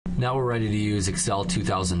Now we're ready to use Excel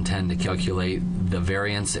 2010 to calculate the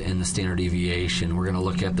variance and the standard deviation. We're going to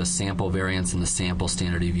look at the sample variance and the sample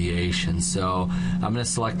standard deviation. So I'm going to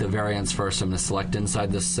select the variance first. I'm going to select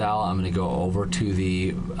inside the cell. I'm going to go over to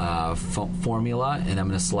the formula, and I'm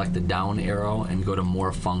going to select the down arrow and go to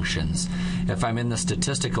more functions. If I'm in the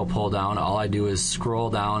statistical pull down, all I do is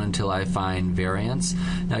scroll down until I find variance.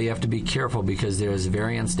 Now you have to be careful because there's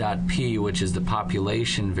variance.p, which is the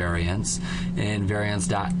population variance, and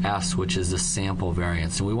variance.s, which is the sample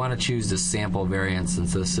variance. And we want to choose the sample variance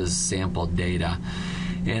since this is sample data.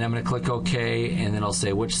 And I'm going to click OK, and then it'll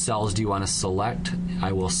say which cells do you want to select.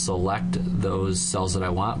 I will select those cells that I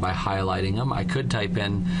want by highlighting them. I could type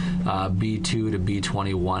in B2 to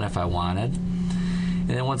B21 if I wanted.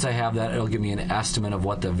 And then once I have that, it'll give me an estimate of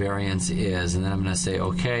what the variance is. And then I'm going to say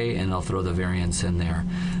OK, and I'll throw the variance in there.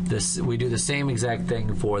 We do the same exact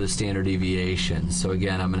thing for the standard deviation. So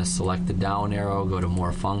again, I'm going to select the down arrow, go to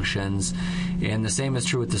more functions. And the same is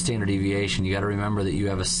true with the standard deviation. You got to remember that you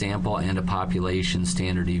have a sample and a population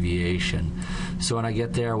standard deviation. So when I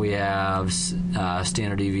get there, we have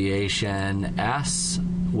standard deviation S,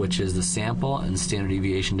 which is the sample, and standard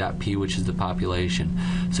deviation.p, which is the population.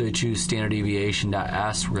 So we choose standard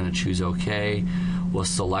deviation.s. We're going to choose OK. We'll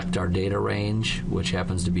select our data range, which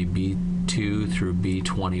happens to be B2 through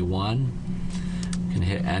B21. We can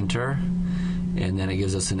hit enter, and then it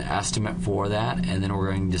gives us an estimate for that, and then we're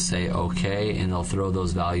going to say OK, and it'll throw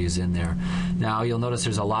those values in there. Now you'll notice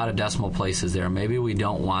there's a lot of decimal places there. Maybe we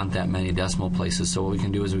don't want that many decimal places, so what we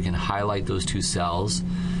can do is we can highlight those two cells,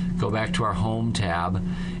 go back to our Home tab,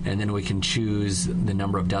 and then we can choose the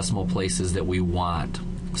number of decimal places that we want.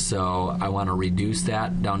 So I want to reduce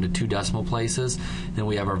that down to 2 decimal places. Then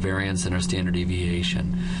we have our variance and our standard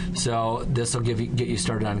deviation. So this will get you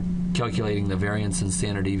started on calculating the variance and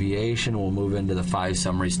standard deviation. We'll move into the 5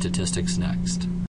 summary statistics next.